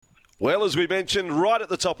Well, as we mentioned right at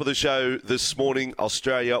the top of the show this morning,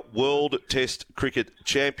 Australia World Test Cricket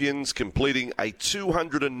champions, completing a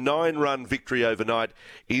 209-run victory overnight.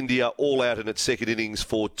 India all out in its second innings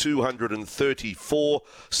for 234.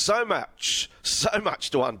 So much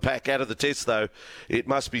to unpack out of the test, though, it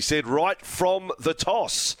must be said, right from the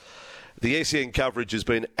toss. The SEN coverage has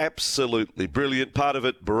been absolutely brilliant. Part of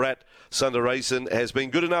it, Bharat Sundaresan, has been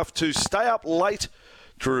good enough to stay up late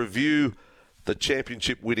to review the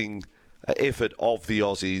championship-winning effort of the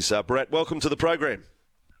Aussies. Bharat, welcome to the program.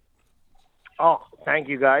 Oh, thank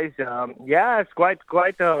you, guys. It's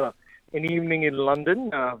quite an evening in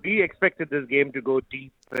London. We expected this game to go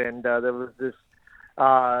deep, and there was this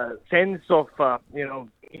sense of,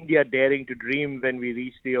 India daring to dream when we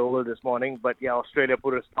reached the Oval this morning. But, Australia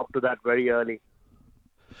put a stop to that very early.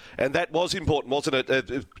 And that was important, wasn't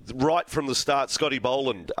it? Right from the start, Scotty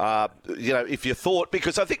Boland, if you thought,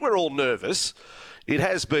 because I think we're all nervous, it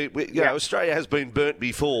has been, Australia has been burnt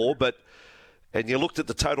before, and you looked at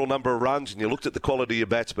the total number of runs and you looked at the quality of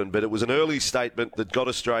batsmen, but it was an early statement that got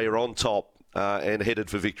Australia on top and headed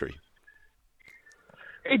for victory.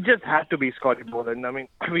 It just had to be Scotty Boland. I mean,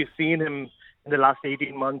 we've seen him in the last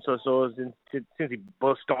 18 months or so since he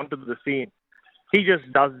burst onto the scene. He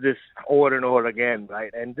just does this over and over again,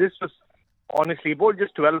 right? And this was, honestly, about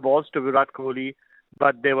just 12 balls to Virat Kohli,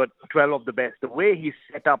 but they were 12 of the best. The way he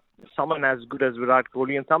set up someone as good as Virat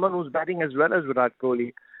Kohli and someone who's batting as well as Virat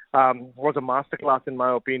Kohli was a masterclass, in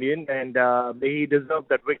my opinion, and he deserved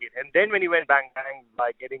that wicket. And then when he went bang-bang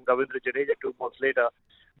by getting Ravindra Jadeja 2 balls later,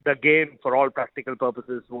 the game, for all practical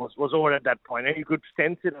purposes, was over at that point. And you could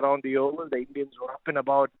sense it around the Oval. The Indians were up and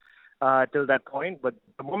about till that point, but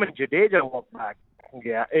the moment Jadeja walked back,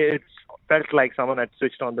 it felt like someone had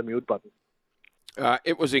switched on the mute button.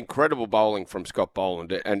 It was incredible bowling from Scott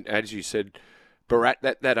Boland, and as you said, Bharat,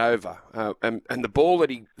 that over, and the ball that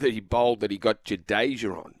he bowled, that he got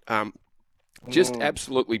Jadeja on, just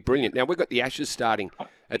absolutely brilliant. Now we've got the Ashes starting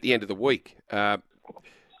at the end of the week.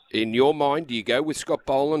 In your mind, do you go with Scott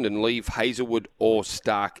Boland and leave Hazlewood or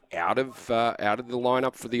Stark out of the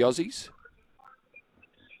lineup for the Aussies?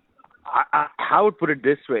 I would put it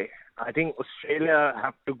this way. I think Australia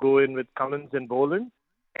have to go in with Cummins and Boland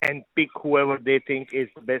and pick whoever they think is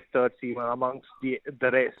the best third seamer amongst the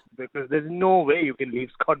rest, because there's no way you can leave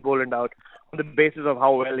Scott Boland out on the basis of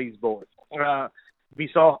how well he's bowled. We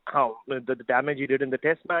saw how the damage he did in the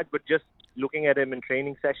test match, but just looking at him in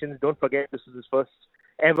training sessions, don't forget this is his first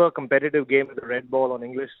ever competitive game with a red ball on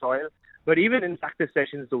English soil. But even in practice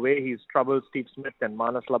sessions, the way he's troubled Steve Smith and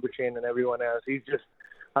Manas Labuschagne and everyone else, he's just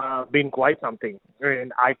been quite something.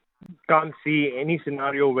 And I can't see any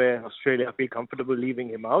scenario where Australia feel comfortable leaving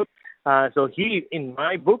him out. So he, in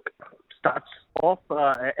my book, starts off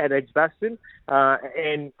at edge batsman.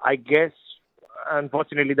 And I guess,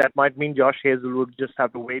 unfortunately, that might mean Josh Hazlewood just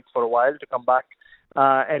have to wait for a while to come back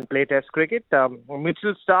and play Test cricket.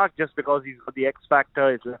 Mitchell Stark, just because he's got the X factor,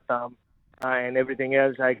 his left arm, and everything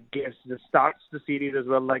else, I guess, just starts the series as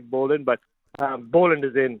well, like Boland. But Boland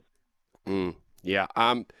is in.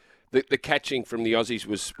 The catching from the Aussies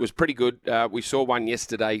was pretty good. We saw one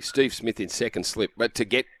yesterday, Steve Smith in second slip, but to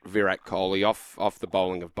get Virat Kohli off the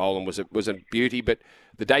bowling of Boland was a beauty. But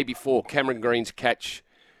the day before, Cameron Green's catch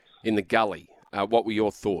in the gully, what were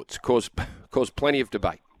your thoughts? Caused plenty of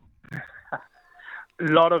debate. A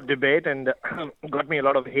lot of debate, and got me a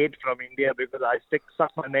lot of hate from India because I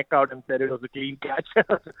stuck my neck out and said it was a clean catch.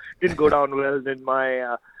 Didn't go down well in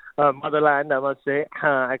my motherland, I must say.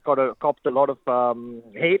 I copped a lot of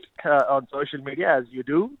hate on social media, as you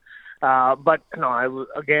do. But no,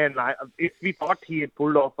 if we thought he had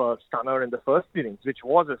pulled off a stunner in the first innings, which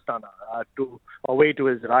was a stunner away to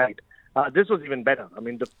his right, this was even better. I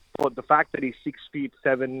mean, the fact that he's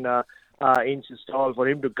 6'7" inches tall, for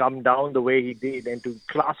him to come down the way he did and to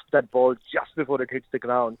clasp that ball just before it hits the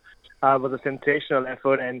ground was a sensational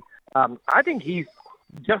effort. And I think he's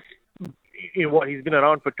just, he's been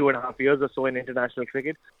around for 2.5 years or so in international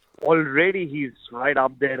cricket. Already he's right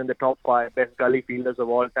up there in the top 5 best gully fielders of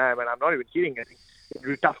all time, and I'm not even kidding. I think it'd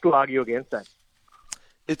be tough to argue against that.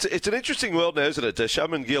 It's an interesting world now, isn't it?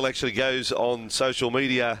 Shubman Gill actually goes on social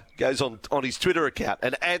media, goes on his Twitter account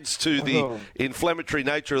and adds to the inflammatory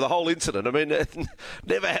nature of the whole incident. I mean, it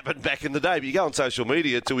never happened back in the day, but you go on social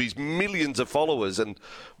media to his millions of followers and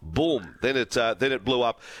boom, then it blew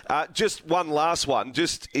up. Just one last one,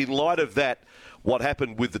 just in light of that, what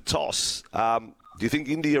happened with the toss, do you think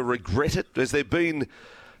India regret it? Has there been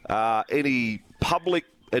any public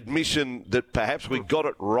admission that perhaps we got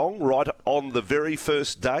it wrong right on the very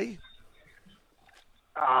first day?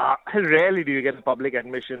 Rarely do you get a public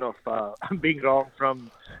admission of being wrong from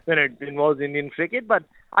when it involves Indian cricket, but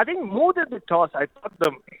I think more than the toss, I thought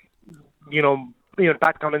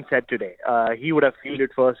Pat Cummins said today, he would have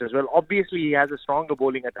fielded first as well. Obviously, he has a stronger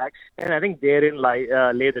bowling attack, and I think therein lay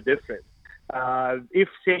the difference. If,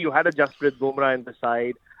 say, you had a Jasprit Bumrah in the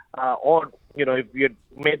side, or, if you had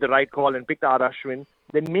made the right call and picked R. Ashwin,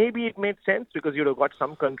 then maybe it made sense because you'd have got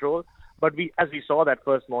some control. But as we saw that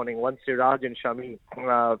first morning, once Siraj and Shami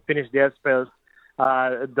finished their spells,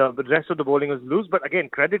 the rest of the bowling was loose. But again,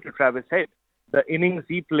 credit to Travis Head. The innings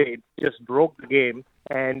he played just broke the game,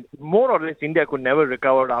 and more or less India could never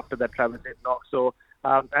recover after that Travis Head knock. So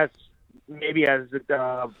as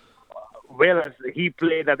well as he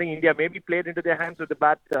played, I think India maybe played into their hands with the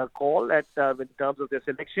bat call in terms of their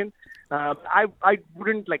selection. I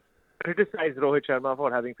wouldn't criticize Rohit Sharma for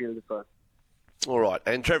having fielded first. All right.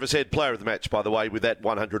 And Travis Head, player of the match, by the way, with that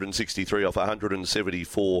 163 off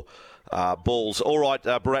 174 balls. All right,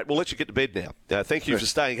 Bharat, we'll let you get to bed now. Thank you for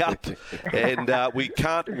staying up. And we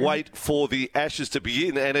can't wait for the Ashes to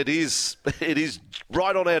begin. And it is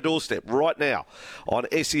right on our doorstep right now on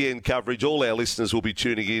SEN coverage. All our listeners will be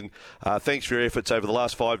tuning in. Thanks for your efforts over the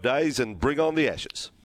last 5 days, and bring on the Ashes.